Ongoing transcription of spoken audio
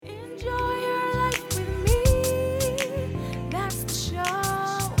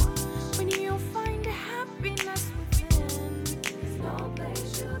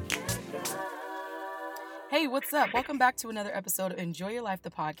What's up? Welcome back to another episode of Enjoy Your Life, the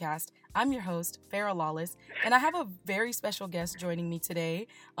podcast. I'm your host, Farrah Lawless, and I have a very special guest joining me today.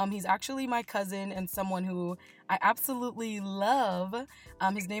 He's actually my cousin and someone who I absolutely love.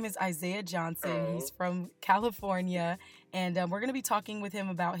 His name is Isaiah Johnson. Oh. He's from California, and we're going to be talking with him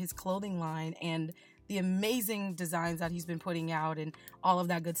about his clothing line and the amazing designs that he's been putting out and all of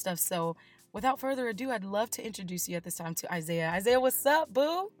that good stuff. So without further ado, I'd love to introduce you at this time to Isaiah. Isaiah, what's up,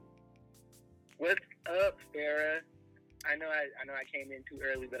 boo? What's up, Farrah? I know I came in too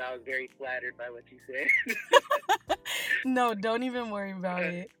early, but I was very flattered by what you said. No, don't even worry about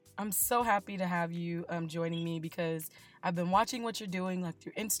it. I'm so happy to have you joining me because I've been watching what you're doing like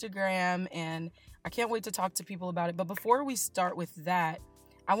through Instagram, and I can't wait to talk to people about it. But before we start with that,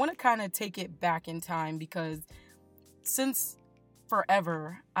 I want to kind of take it back in time because since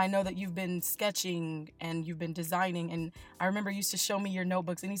forever, I know that you've been sketching and you've been designing, and I remember you used to show me your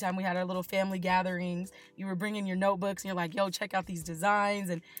notebooks. Anytime we had our little family gatherings, you were bringing your notebooks and you're like, yo, check out these designs.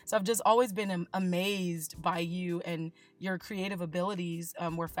 And so I've just always been amazed by you and your creative abilities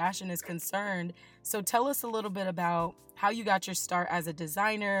where fashion is concerned. So tell us a little bit about how you got your start as a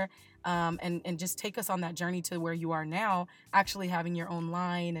designer, and just take us on that journey to where you are now, actually having your own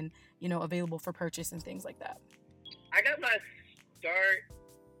line and, you know, available for purchase and things like that. I got my start.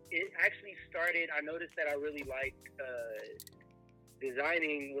 It actually started, I noticed that I really liked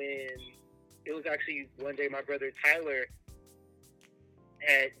designing when it was actually one day my brother Tyler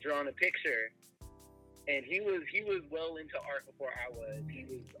had drawn a picture, and he was well into art before I was. He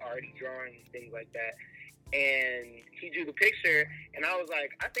was already drawing and things like that, and he drew the picture, and I was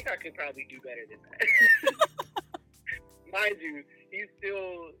like, I think I could probably do better than that. Mind you, he's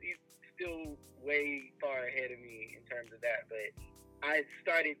still way far ahead of me in terms of that, but I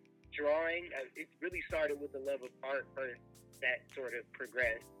started drawing. It really started with the love of art first, that sort of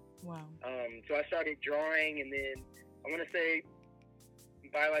progressed. Wow. So I started drawing, and then I want to say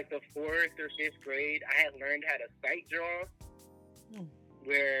by like the 4th or 5th grade, I had learned how to sight draw,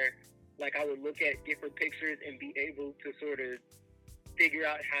 where like I would look at different pictures and be able to sort of figure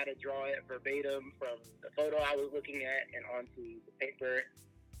out how to draw it verbatim from the photo I was looking at and onto the paper.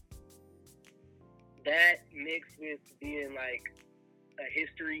 That mixed with being like a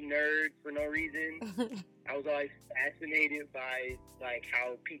history nerd for no reason. I was always fascinated by like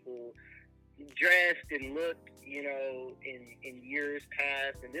how people dressed and looked, you know, in years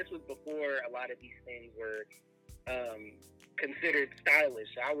past. And this was before a lot of these things were considered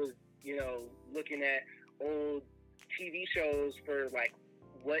stylish. I was, you know, looking at old TV shows for like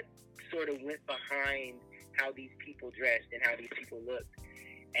what sort of went behind how these people dressed and how these people looked.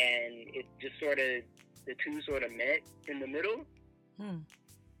 And it just sort of, the two sort of met in the middle.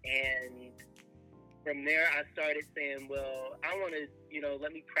 And from there, I started saying, well, I want to, you know,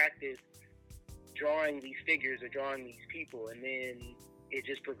 let me practice drawing these figures or drawing these people. And then it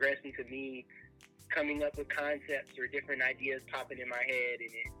just progressed into me coming up with concepts or different ideas popping in my head,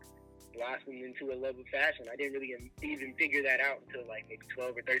 and it blossomed into a love of fashion. I didn't really even figure that out until like maybe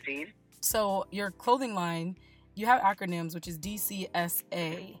 12 or 13. So your clothing line, you have acronyms, which is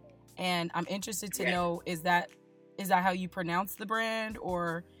DCSA. And I'm interested to know, is that how you pronounce the brand,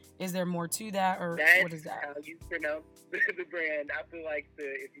 or is there more to that, or what is that? That's how you pronounce the brand. I feel like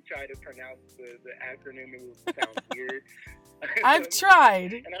if you try to pronounce the acronym, it will sound weird. I've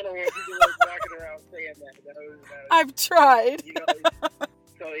tried. And I don't want people like walking around saying that. I've tried. You know,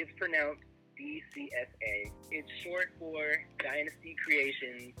 so it's pronounced DCSA. It's short for Dynasty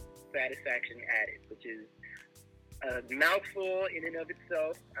Creations Satisfaction Added, which is a mouthful in and of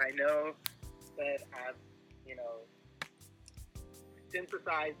itself, I know, but I've, you know,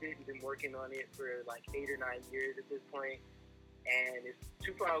 synthesized it and been working on it for like 8 or 9 years at this point, and it's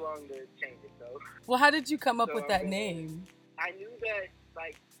too far along to change it. So, well, how did you come up with that name? I knew that,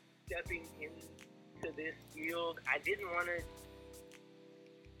 like, stepping into this field, I didn't want to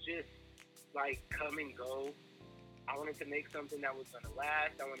just like come and go. I wanted to make something that was going to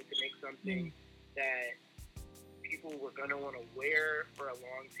last. I wanted to make something that people were going to want to wear for a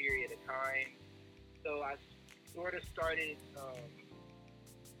long period of time. So I sort of started,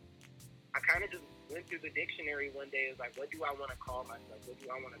 I kind of just went through the dictionary one day. It was like, what do I want to call myself? What do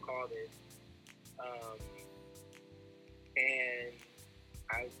I want to call this? And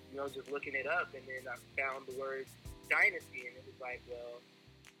I was, you know, just looking it up, and then I found the word dynasty, and it was like, well,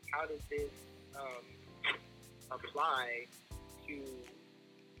 how does this apply to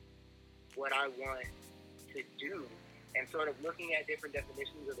what I want to do? And sort of looking at different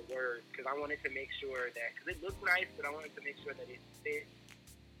definitions of the word, because I wanted to make sure that, because it looked nice, but I wanted to make sure that it fit.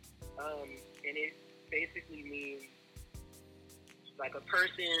 And it basically means like a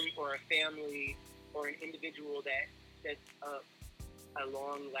person or a family or an individual that sets up a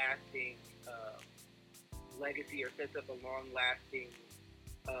long-lasting legacy or sets up a long-lasting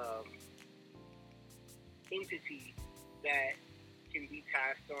entity that can be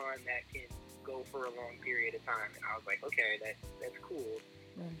passed on, that can go for a long period of time. And I was like, okay, that's cool.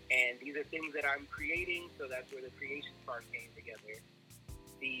 And these are things that I'm creating, so that's where the creation part came together.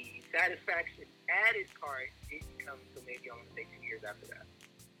 The satisfaction added part didn't come until maybe I want to say 2 years after that.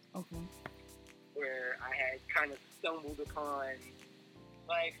 Okay. Where I had kind of stumbled upon,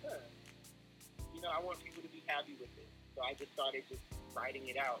 like, I want people to be happy with it. So I just started just writing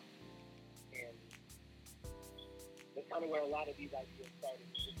it out. And that's kind of where a lot of these ideas started,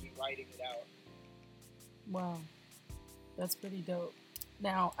 just me writing it out. Wow. That's pretty dope.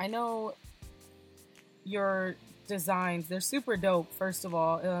 Now, I know your designs, they're super dope, first of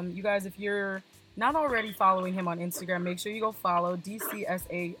all. You guys, if you're not already following him on Instagram, make sure you go follow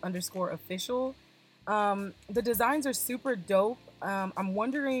DCSA_official. The designs are super dope. I'm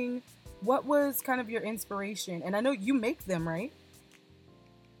wondering, what was kind of your inspiration? And I know you make them, right?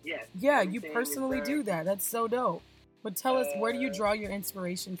 Yes. Yeah, you personally do that. That's so dope. But tell us, where do you draw your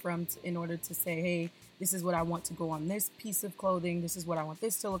inspiration from in order to say, hey, this is what I want to go on this piece of clothing, this is what I want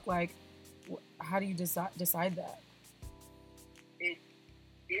this to look like? How do you decide that? It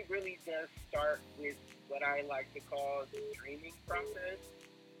really does start with what I like to call the dreaming process.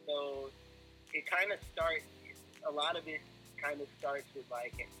 So it kind of starts, a lot of it kind of starts with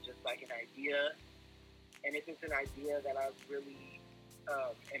just like an idea. And if it's an idea that I really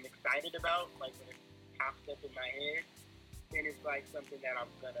am excited about, like when it pops up in my head, then it's like something that I'm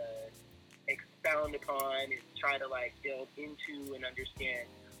gonna expound upon and try to like delve into and understand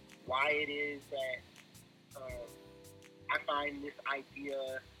why it is that I find this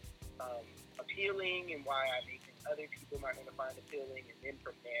idea appealing, and why I think other people might want to find appealing, and then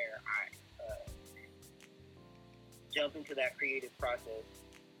from there I jump into that creative process.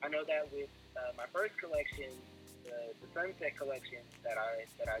 I know that with my first collection, the Sunset collection that I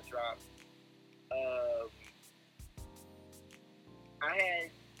dropped,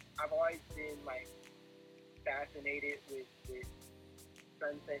 I've always been like fascinated with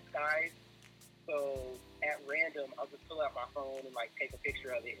sunset skies. So at random, I'll just pull out my phone and like take a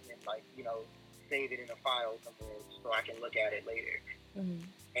picture of it, and then save it in a file somewhere so I can look at it later. Mm-hmm.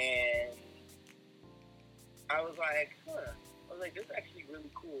 And I was like, this is actually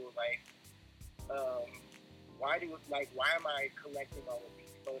really cool. Like, why am I collecting all of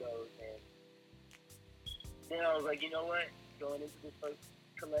these photos? And then I was like, you know what? Going into this first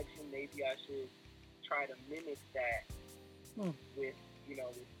collection, maybe I should try to mimic that with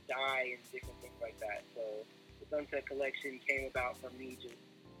dye and different things like that. So the Sunset collection came about from me just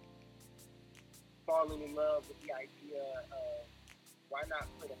falling in love with the idea of why not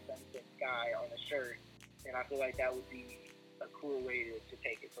put a sunset sky on a shirt, and I feel like that would be a cool way to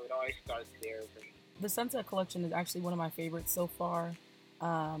take it. So it always starts there for me. The Sunset collection is actually one of my favorites so far.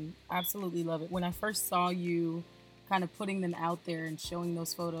 Absolutely love it. When I first saw you kind of putting them out there and showing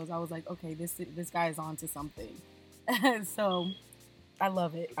those photos, I was like, okay, this guy is on to something. So I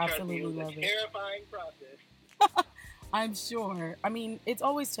love it. Absolutely love it. Terrifying process. I'm sure. I mean, it's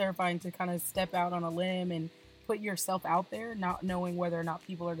always terrifying to kind of step out on a limb and put yourself out there, not knowing whether or not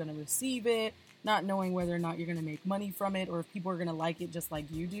people are going to receive it, not knowing whether or not you're going to make money from it, or if people are going to like it just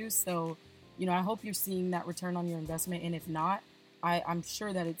like you do. So, I hope you're seeing that return on your investment. And if not, I'm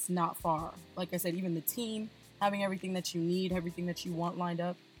sure that it's not far. Like I said, even the team having everything that you need, everything that you want lined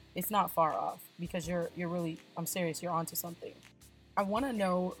up, it's not far off, because you're really, I'm serious, you're onto something. I want to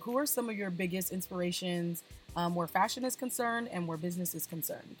know, who are some of your biggest inspirations where fashion is concerned and where business is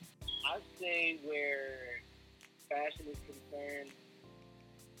concerned? I'd say where fashion is concerned,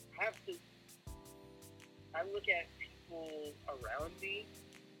 I look at people around me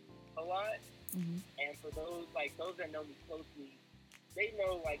a lot. Mm-hmm. And for those that know me closely, they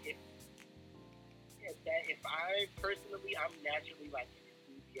know if I personally, I'm naturally like an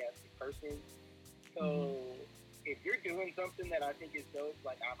enthusiastic person. So if you're doing something that I think is dope,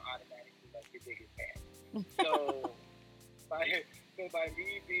 like I'm automatically like your biggest fan. So by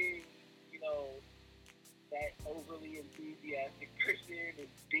me being, that overly enthusiastic person, and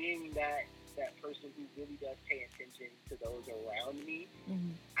being that person who really does pay attention to those around me,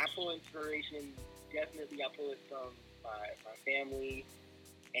 I pull inspiration. Definitely, I pull it from my family,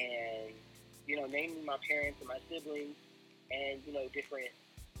 and namely my parents and my siblings, and it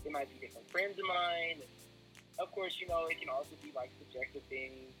might be different friends of mine. And of course, it can also be like subjective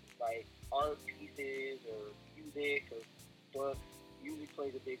things like art pieces or music or books. Music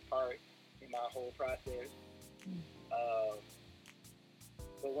plays a big part in my whole process.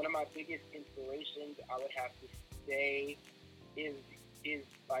 But one of my biggest inspirations, I would have to say, is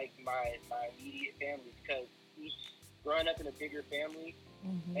like my immediate family, because growing up in a bigger family,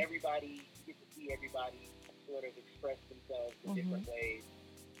 everybody, you get to see everybody sort of express themselves in different ways,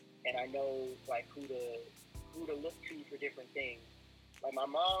 and I know like who to look to for different things. Like my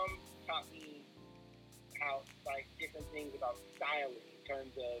mom taught me how like different things about styling in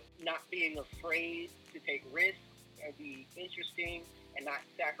terms of not being afraid to take risks and be interesting and not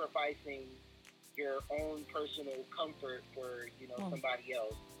sacrificing your own personal comfort for, you know, somebody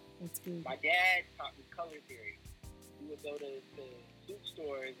else. That's good. My dad taught me color theory. We would go to suit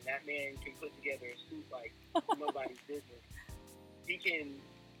stores, and that man can put together a suit like nobody's business. He can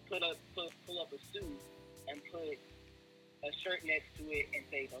pull up a suit and put a shirt next to it and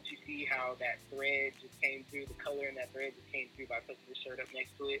say, don't you see how that thread just came through, the color in that thread just came through by putting the shirt up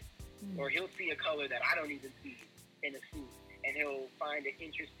next to it? Or he'll see a color that I don't even see in a suit, and he'll find an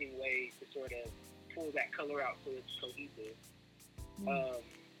interesting way to sort of pull that color out so it's cohesive.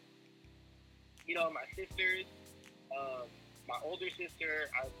 You know, my sisters, my older sister,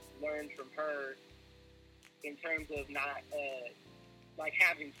 I've learned from her in terms of not, like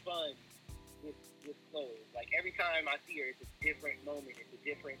having fun with clothes. Like every time I see her, it's a different moment, it's a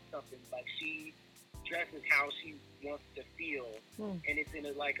different something. Like she dresses how she wants to feel, and it's in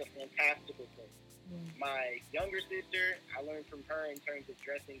a fantastical thing. My younger sister, I learned from her in terms of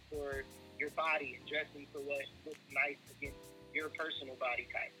dressing for your body and dressing for what looks nice against your personal body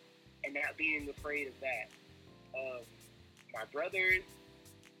type, and not being afraid of that. My brothers,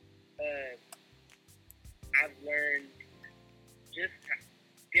 I've learned just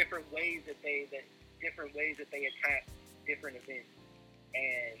different ways that they attack different events,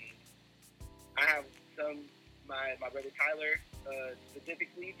 and I have my brother Tyler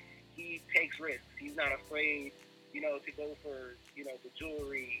specifically. He takes risks. He's not afraid, you know, to go for, you know, the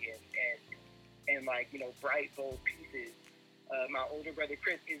jewelry and like, you know, bright, bold pieces. My older brother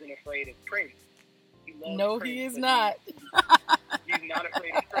Chris isn't afraid of Prince. He loves Prince, he is not. He's not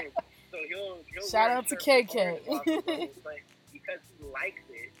afraid of Prince. So he'll shout out to KK. But because he likes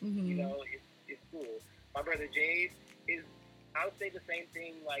it, you know, it's cool. My brother Jade is, I would say the same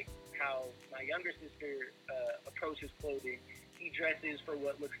thing like how my younger sister approaches clothing. He dresses for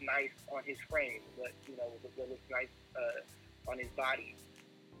what looks nice on his frame, what looks nice on his body.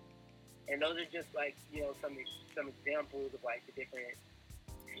 And those are just like, you know, some examples of like the different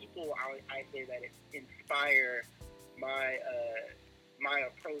people I say that inspire my my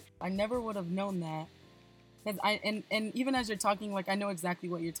approach. I never would have known that. And even as you're talking, like I know exactly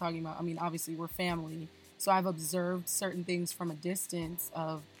what you're talking about. I mean, obviously we're family, so I've observed certain things from a distance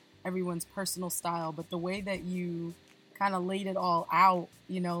of everyone's personal style, but the way that you kind of laid it all out,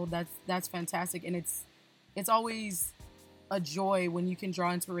 you know, that's fantastic. And it's always a joy when you can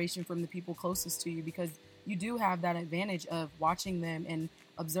draw inspiration from the people closest to you, because you do have that advantage of watching them and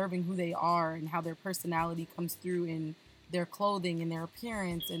observing who they are and how their personality comes through in their clothing and their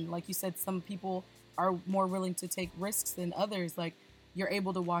appearance. And like you said, some people are more willing to take risks than others. Like you're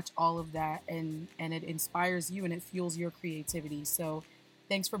able to watch all of that, and it inspires you and it fuels your creativity. So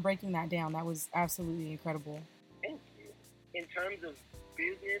thanks for breaking that down. That was absolutely incredible. Thank you. In terms of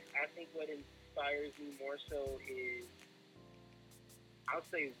business, I think what inspires me more so is, I would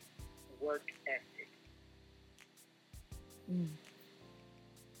say, work ethic.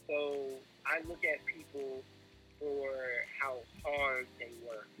 So I look at people for how hard they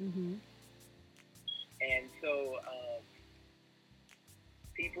work. And so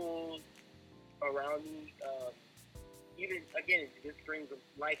people around me, even, again, this brings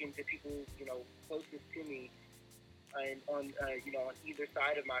light into people, you know, closest to me, and on, you know, on either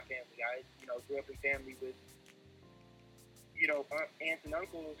side of my family. I, you know, grew up in family with, you know, aunts and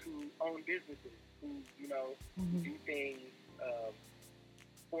uncles who own businesses, who, you know, do things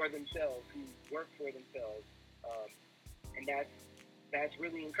for themselves, who work for themselves. And that's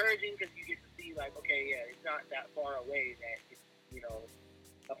really encouraging, because you get to see, like, okay, yeah, it's not that far away that it's, you know,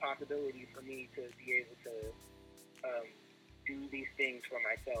 a possibility for me to be able to do these things for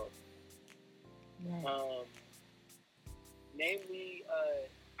myself. Namely,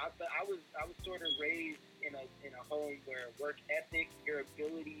 I was sort of raised in a home where work ethic, your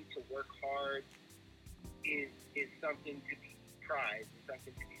ability to work hard, is something to be prized, is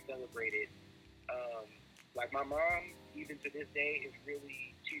something to be celebrated. Like my mom, even to this day, she's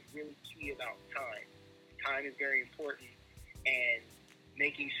really key about time. Time is very important, and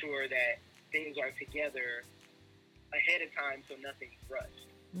making sure that things are together ahead of time so nothing's rushed.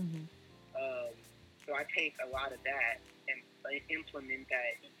 So I take a lot of that and implement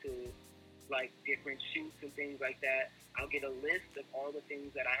that into like different shoots and things like that, I'll get a list of all the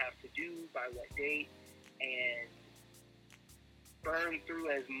things that I have to do by what date and burn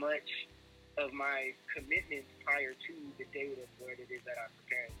through as much of my commitments prior to the date of what it is that I'm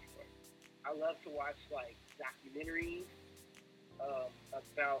preparing for. I love to watch like documentaries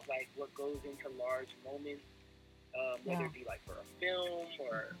about like what goes into large moments, whether it be like for a film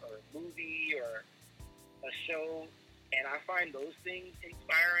or a movie or a show. And I find those things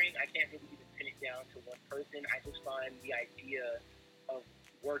inspiring. I can't really even pin it down to one person. I just find the idea of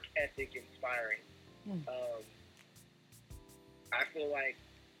work ethic inspiring. I feel like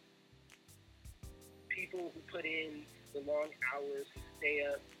people who put in the long hours, who stay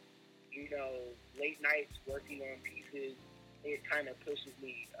up, late nights working on pieces, it kind of pushes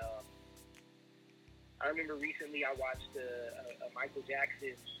me. I remember recently I watched a Michael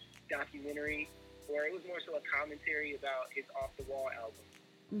Jackson documentary where it was more so a commentary about his Off the Wall album.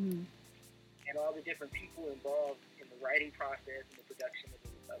 Mm-hmm. And all the different people involved in the writing process and the production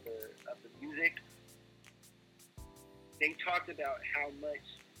of the music. They talked about how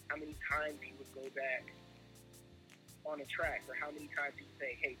many times he would go back on a track, or how many times he would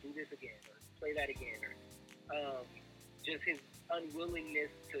say, hey, do this again, or play that again, or just his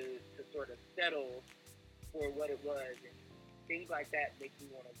unwillingness to sort of settle for what it was, and things like that make me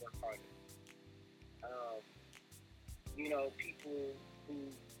want to work harder. People who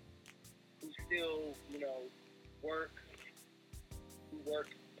still, work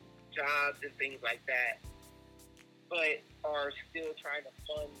jobs and things like that, but are still trying to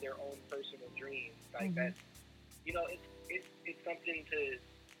fund their own personal dreams. Like that, it's something to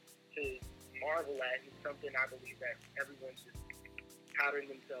marvel at, and something I believe that everyone's just powdering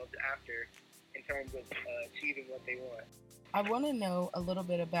themselves after in terms of achieving what they want. I want to know a little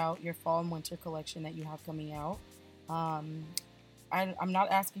bit about your fall and winter collection that you have coming out. I'm not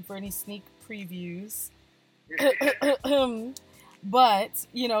asking for any sneak previews, but,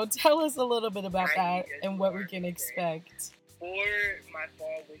 tell us a little bit about that and what we can expect. For my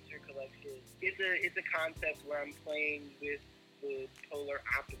fall-winter collection, it's a concept where I'm playing with the polar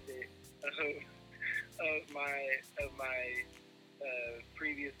opposite of my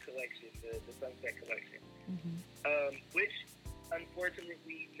previous collection, the Sunset collection, which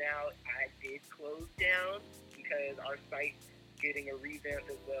unfortunately now I did close down because our site's getting a revamp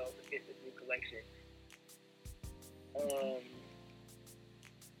as well to fit the new collection.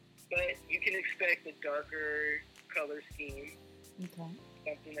 But you can expect a darker color scheme. Okay.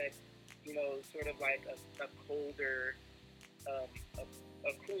 Something that's, sort of like a colder, a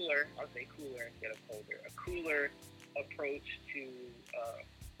cooler, I'll say cooler instead of colder, a cooler approach to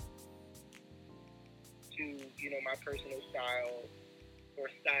my personal style or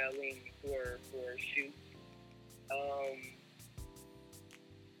styling for shoots.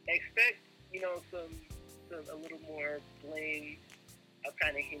 Expect, some a little more bling. I've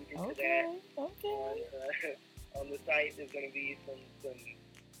kind of hinted to that. Okay. On the site, there's going to be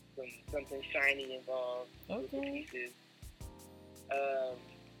something shiny involved with the pieces.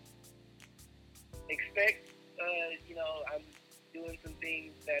 Expect, I'm doing some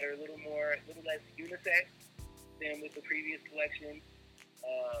things that are a little less unisex than with the previous collection.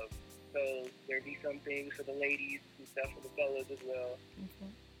 So there'll be some things for the ladies and stuff for the fellas as well. Okay.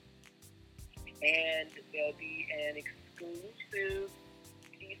 And there'll be an exclusive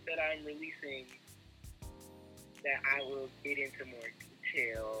piece that I'm releasing that I will get into more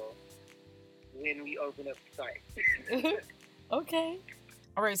detail when we open up the site. Okay.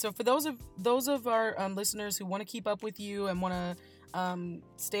 All right. So for those of our listeners who want to keep up with you and want to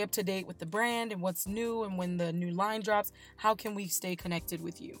stay up to date with the brand and what's new and when the new line drops, how can we stay connected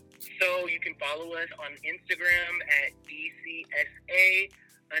with you? So you can follow us on Instagram at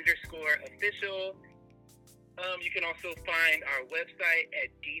DCSA_official. You can also find our website at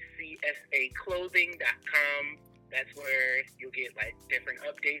dcsaclothing.com. That's where you'll get like different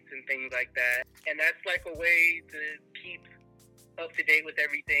updates and things like that. And that's like a way to keep up to date with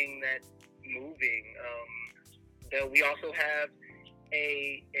everything that's moving. We also have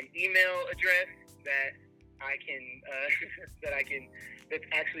an email address that I can that's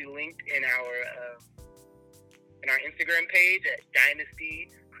actually linked in our Instagram page at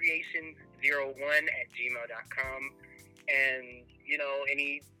dynastycreations01@gmail.com. And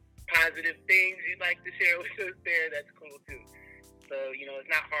any positive things you'd like to share with us there, that's cool too. So it's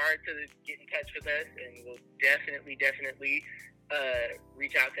not hard to get in touch with us, and we'll definitely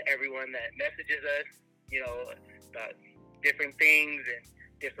reach out to everyone that messages us, about different things and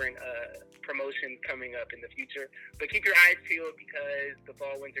different promotions coming up in the future. But keep your eyes peeled because the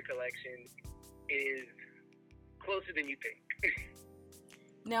fall winter collection is closer than you think.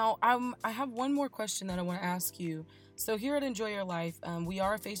 Now, I have one more question that I want to ask you. So here at Enjoy Your Life, we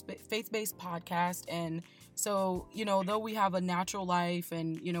are a faith-based podcast. And so, though we have a natural life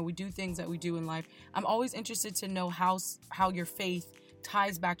and, we do things that we do in life, I'm always interested to know how your faith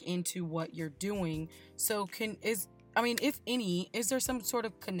ties back into what you're doing. So if any, is there some sort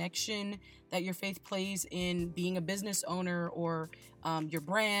of connection that your faith plays in being a business owner or your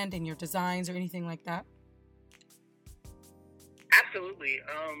brand and your designs or anything like that? Absolutely.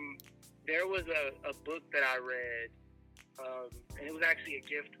 There was a book that I read, and it was actually a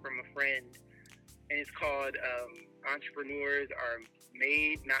gift from a friend, and it's called Entrepreneurs Are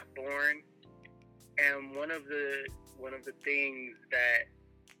Made, Not Born. And one of the things that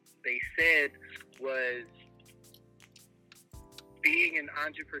they said was being an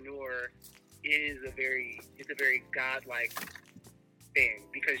entrepreneur is a very godlike thing,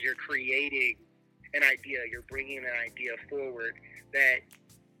 because you're creating an idea, you're bringing an idea forward that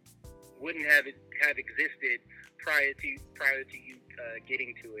wouldn't have existed prior to you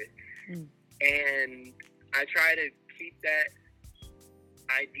getting to it. And I try to keep that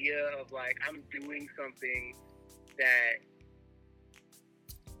idea of like, I'm doing something that's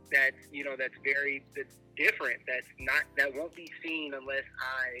different, that won't be seen unless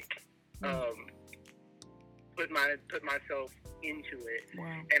I put myself into it.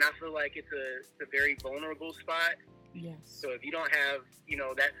 Wow. And I feel like it's a very vulnerable spot. Yes. So if you don't have,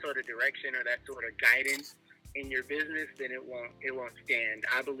 that sort of direction or that sort of guidance in your business, then it won't stand.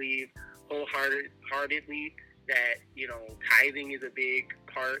 I believe wholeheartedly that, tithing is a big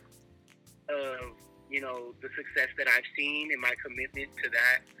part of, the success that I've seen and my commitment to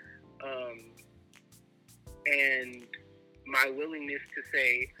that. And my willingness to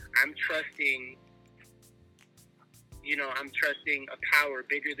say, I'm trusting a power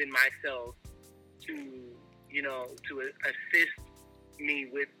bigger than myself to assist me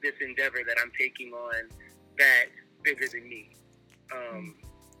with this endeavor that I'm taking on that's bigger than me.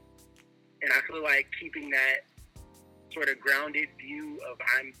 And I feel like keeping that sort of grounded view of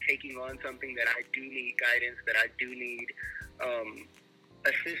I'm taking on something that I do need guidance, that I do need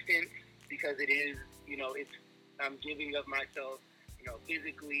assistance, because it is, I'm giving of myself,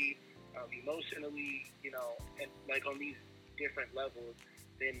 physically, emotionally, and like on these different levels,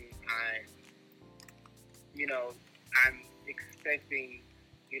 then I'm expecting,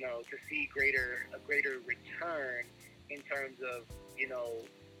 to see a greater return in terms of,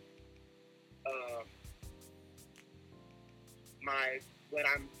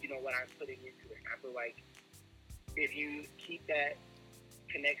 what I'm putting into it. I feel like if you keep that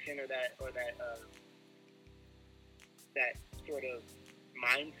connection or that sort of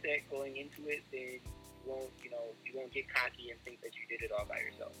mindset going into it, then you won't get cocky and think that you did it all by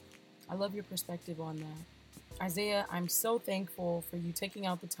yourself. I love your perspective on that. Isaiah, I'm so thankful for you taking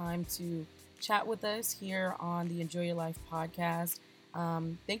out the time to chat with us here on the Enjoy Your Life podcast.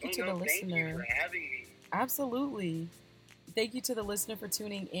 Thank you to the listener. Thank you for having me. Absolutely. Thank you to the listener for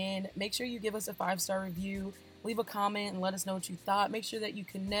tuning in. Make sure you give us a 5-star review, leave a comment, and let us know what you thought. Make sure that you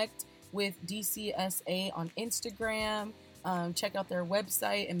connect with DCSA on Instagram. Check out their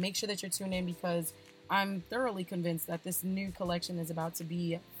website and make sure that you're tuned in, because I'm thoroughly convinced that this new collection is about to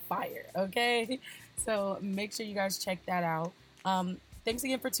be fire. Okay, so make sure you guys check that out. Thanks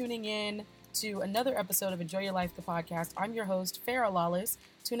again for tuning in to another episode of Enjoy Your Life, the podcast. I'm your host, Farrah Lawless.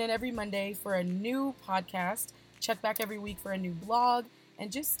 Tune in every Monday for a new podcast. Check back every week for a new blog,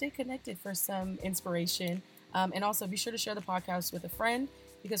 and just stay connected for some inspiration. And also be sure to share the podcast with a friend,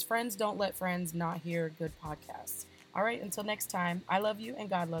 because friends don't let friends not hear good podcasts. All right, until next time, I love you and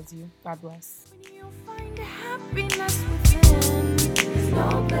God loves you. God bless. When you find happiness within, there's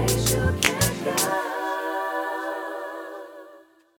no place you can